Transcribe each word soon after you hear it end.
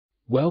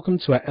Welcome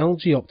to our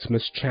LG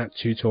Optimus chat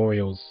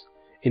tutorials.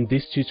 In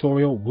this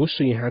tutorial we'll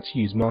show you how to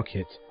use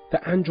Market,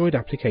 the Android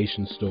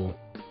application store.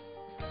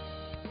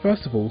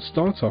 First of all,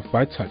 start off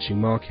by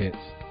touching Market.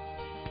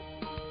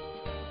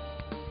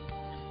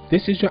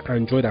 This is your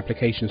Android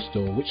application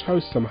store, which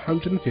hosts some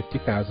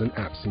 150,000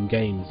 apps and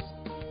games.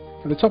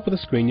 At the top of the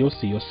screen you'll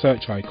see your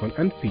search icon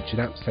and featured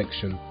apps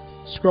section.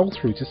 Scroll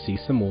through to see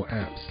some more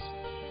apps.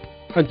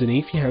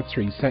 Underneath you have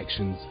three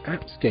sections: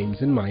 Apps,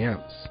 Games and My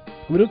Apps,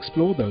 and we'll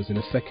explore those in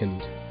a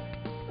second.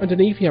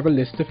 Underneath you have a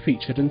list of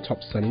featured and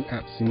top selling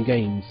apps and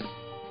games.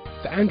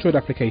 The Android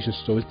application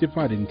store is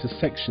divided into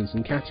sections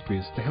and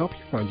categories to help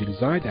you find your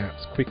desired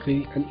apps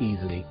quickly and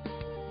easily.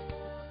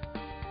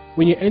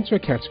 When you enter a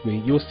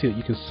category, you'll see that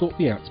you can sort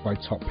the apps by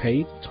top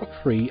paid, top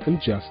free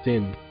and just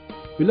in.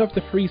 We love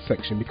the free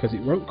section because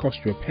it won't cost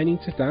you a penny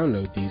to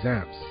download these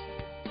apps.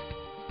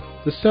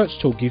 The search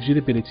tool gives you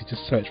the ability to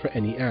search for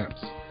any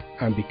apps,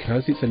 and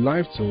because it's a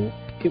live tool,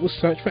 it will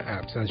search for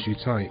apps as you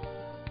type.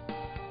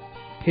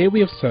 Here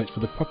we have searched for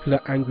the popular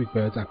Angry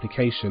Birds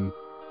application.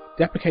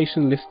 The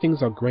application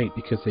listings are great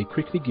because they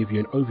quickly give you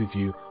an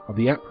overview of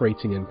the app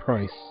rating and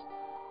price.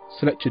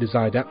 Select your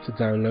desired app to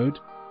download,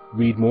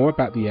 read more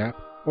about the app,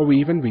 or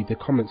even read the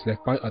comments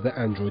left by other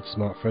Android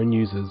smartphone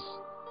users.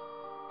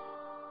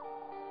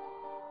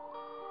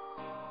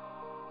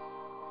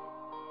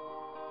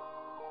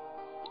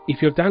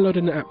 If you have downloaded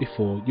an app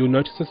before, you'll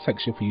notice a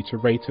section for you to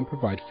rate and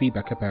provide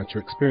feedback about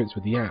your experience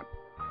with the app.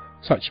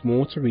 Touch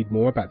more to read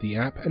more about the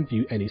app and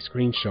view any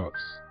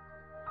screenshots.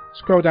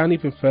 Scroll down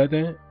even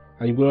further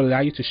and it will allow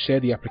you to share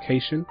the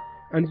application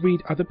and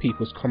read other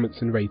people's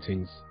comments and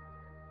ratings.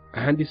 A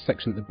handy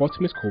section at the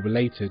bottom is called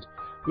Related,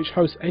 which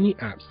hosts any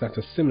apps that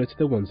are similar to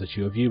the ones that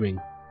you are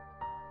viewing.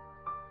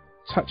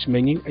 Touch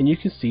Menu and you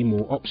can see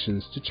more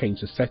options to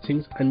change the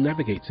settings and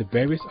navigate to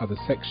various other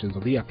sections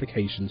of the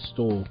application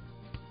store.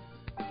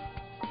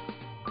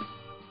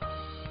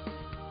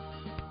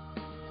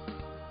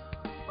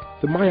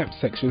 The My Apps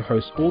section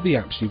hosts all the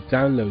apps you've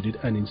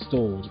downloaded and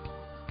installed.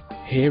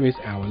 Here is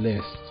our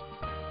list.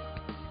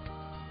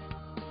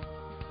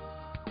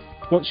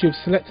 Once you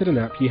have selected an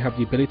app, you have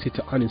the ability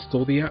to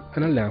uninstall the app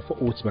and allow for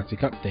automatic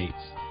updates.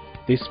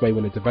 This way,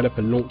 when a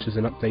developer launches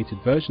an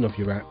updated version of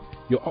your app,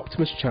 your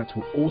Optimus chat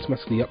will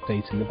automatically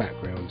update in the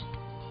background.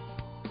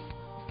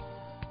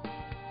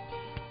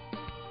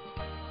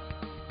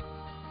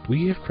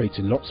 We have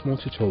created lots more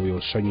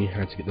tutorials showing you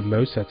how to get the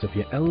most out of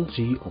your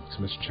LG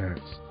Optimus chat.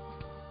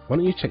 Why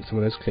don't you check some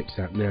of those clips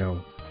out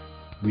now?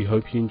 We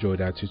hope you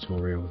enjoyed our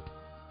tutorial.